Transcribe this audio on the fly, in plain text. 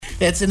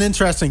It's an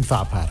interesting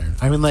thought pattern.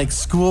 I mean, like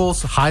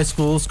schools, high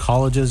schools,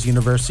 colleges,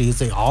 universities,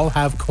 they all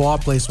have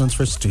co-op placements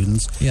for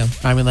students. Yeah.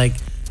 I mean, like,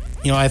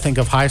 I think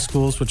of high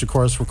schools, which of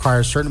course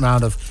requires a certain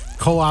amount of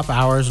co-op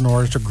hours in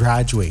order to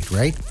graduate,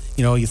 right?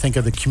 You think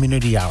of the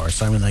community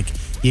hours. I mean, like,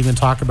 you even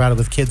talk about it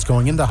with kids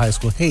going into high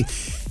school. Hey,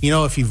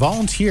 if you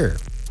volunteer,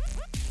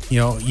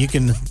 you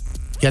can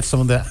get some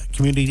of the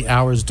community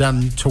hours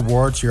done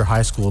towards your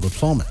high school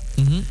diploma.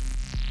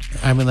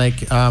 Mm-hmm. I mean,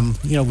 like,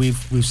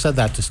 we've said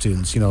that to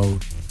students,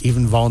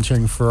 even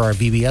volunteering for our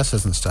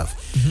VBSs and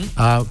stuff.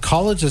 Mm-hmm.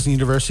 Colleges and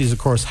universities, of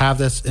course, have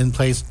this in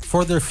place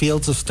for their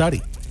fields of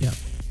study. Yeah.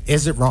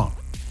 Is it wrong?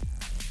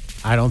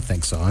 I don't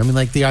think so. I mean,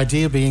 like, the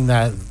idea being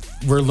that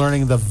we're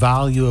learning the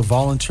value of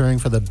volunteering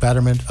for the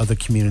betterment of the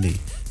community.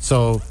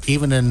 So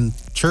even in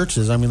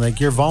churches, I mean, like,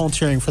 you're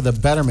volunteering for the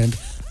betterment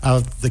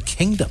of the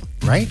kingdom,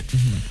 right?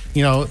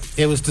 Mm-hmm.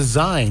 It was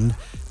designed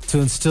to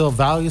instill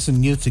values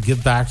in youth to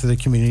give back to the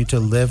community, to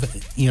live,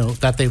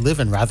 that they live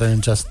in, rather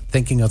than just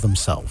thinking of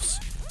themselves.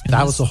 And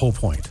that was the whole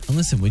point. And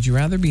listen, would you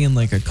rather be in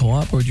like a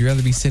co-op, or would you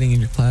rather be sitting in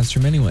your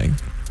classroom anyway?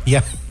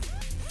 Yeah.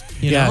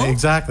 You know?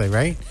 Exactly,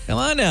 right? Come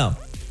on now.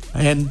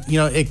 And,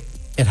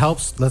 it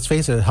helps, let's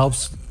face it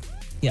helps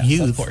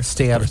youth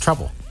stay out of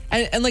trouble.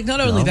 And like,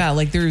 not only that,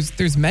 like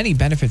there's many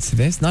benefits to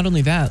this. Not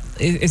only that,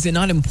 is it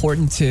not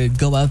important to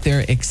go out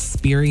there,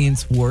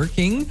 experience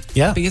working?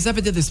 Yeah. Because up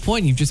until this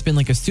point, you've just been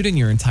like a student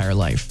your entire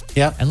life.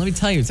 Yeah. And let me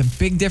tell you, it's a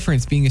big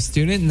difference being a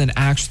student and then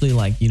actually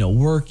like,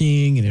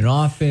 working in an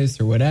office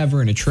or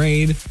whatever, in a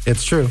trade.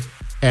 It's true.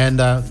 And,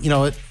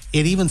 it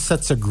even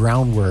sets a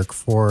groundwork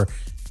for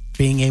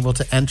being able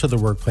to enter the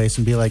workplace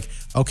and be like,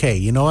 okay,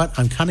 you know what?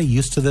 I'm kind of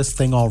used to this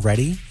thing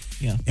already.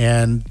 Yeah.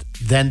 And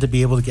then to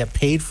be able to get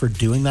paid for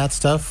doing that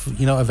stuff,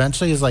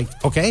 eventually is like,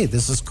 okay,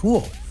 this is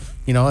cool.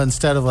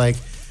 Instead of like,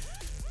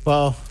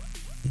 well,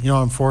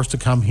 I'm forced to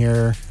come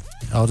here.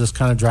 I'll just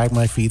kind of drag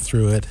my feet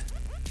through it,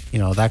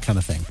 that kind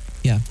of thing.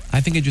 Yeah. I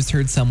think I just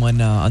heard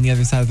someone on the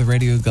other side of the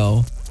radio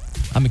go,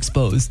 I'm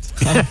exposed.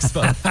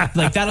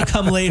 Like, that'll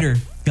come later,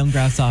 young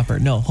grasshopper.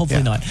 No,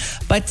 hopefully not.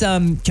 But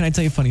can I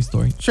tell you a funny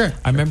story? Sure.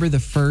 I remember the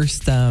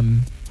first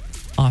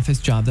office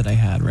job that I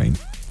had, right?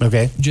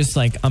 Okay. Just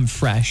like, I'm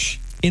fresh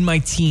in my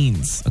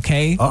teens,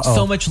 okay? Uh-oh.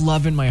 So much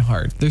love in my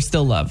heart. There's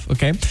still love,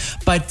 okay?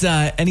 But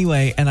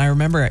anyway, and I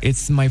remember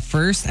it's my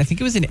first, I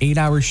think it was an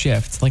 8-hour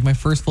shift, like my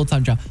first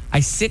full-time job. I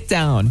sit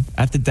down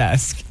at the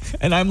desk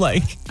and I'm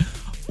like,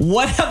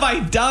 what have I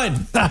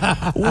done?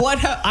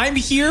 I'm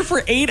here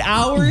for 8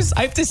 hours?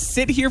 I have to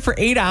sit here for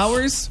 8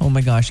 hours? Oh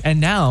my gosh. And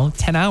now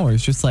 10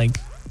 hours just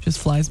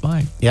flies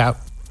by. Yeah.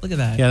 Look at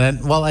that. Yeah.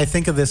 Well, I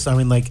think of this, I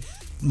mean, like,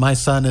 my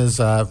son is,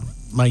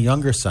 my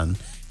younger son,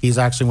 he's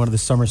actually one of the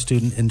summer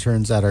student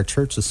interns at our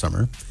church this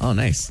summer. Oh,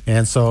 nice.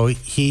 And so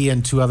he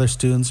and 2 other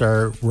students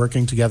are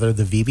working together,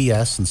 the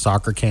VBS and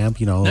soccer camp,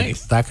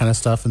 nice. That kind of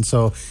stuff. And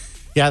so,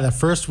 yeah, the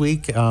first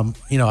week, I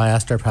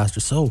asked our pastor,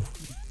 so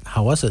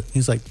how was it?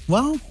 He's like,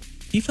 well,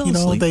 he fell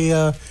asleep.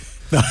 No,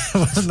 it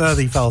wasn't that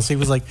he fell asleep. He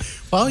was like,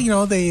 well,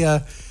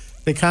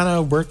 they kind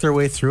of worked their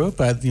way through it,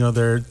 but,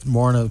 they're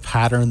more in a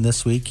pattern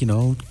this week,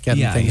 getting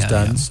things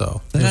done. Yeah.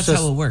 So and that's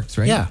how it works,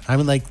 right? Yeah. I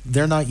mean, like,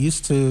 they're not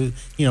used to,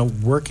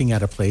 working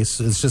at a place.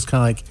 It's just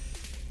kind of like,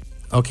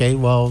 okay,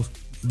 well,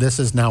 this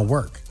is now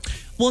work.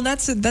 Well,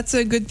 that's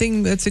a good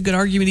thing. That's a good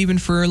argument even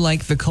for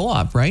like the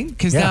co-op, right?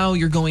 Because now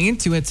you're going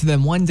into it. So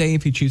then one day,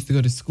 if you choose to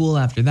go to school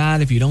after that,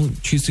 if you don't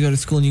choose to go to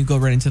school and you go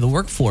right into the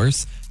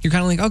workforce, you're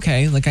kind of like,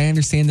 okay, like, I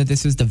understand that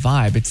this is the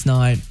vibe. It's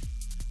not,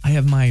 I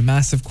have my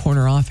massive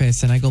corner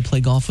office and I go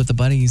play golf with the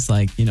buddies.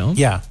 Like,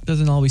 Yeah. It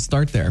doesn't always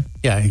start there.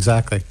 Yeah,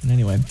 exactly.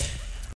 Anyway.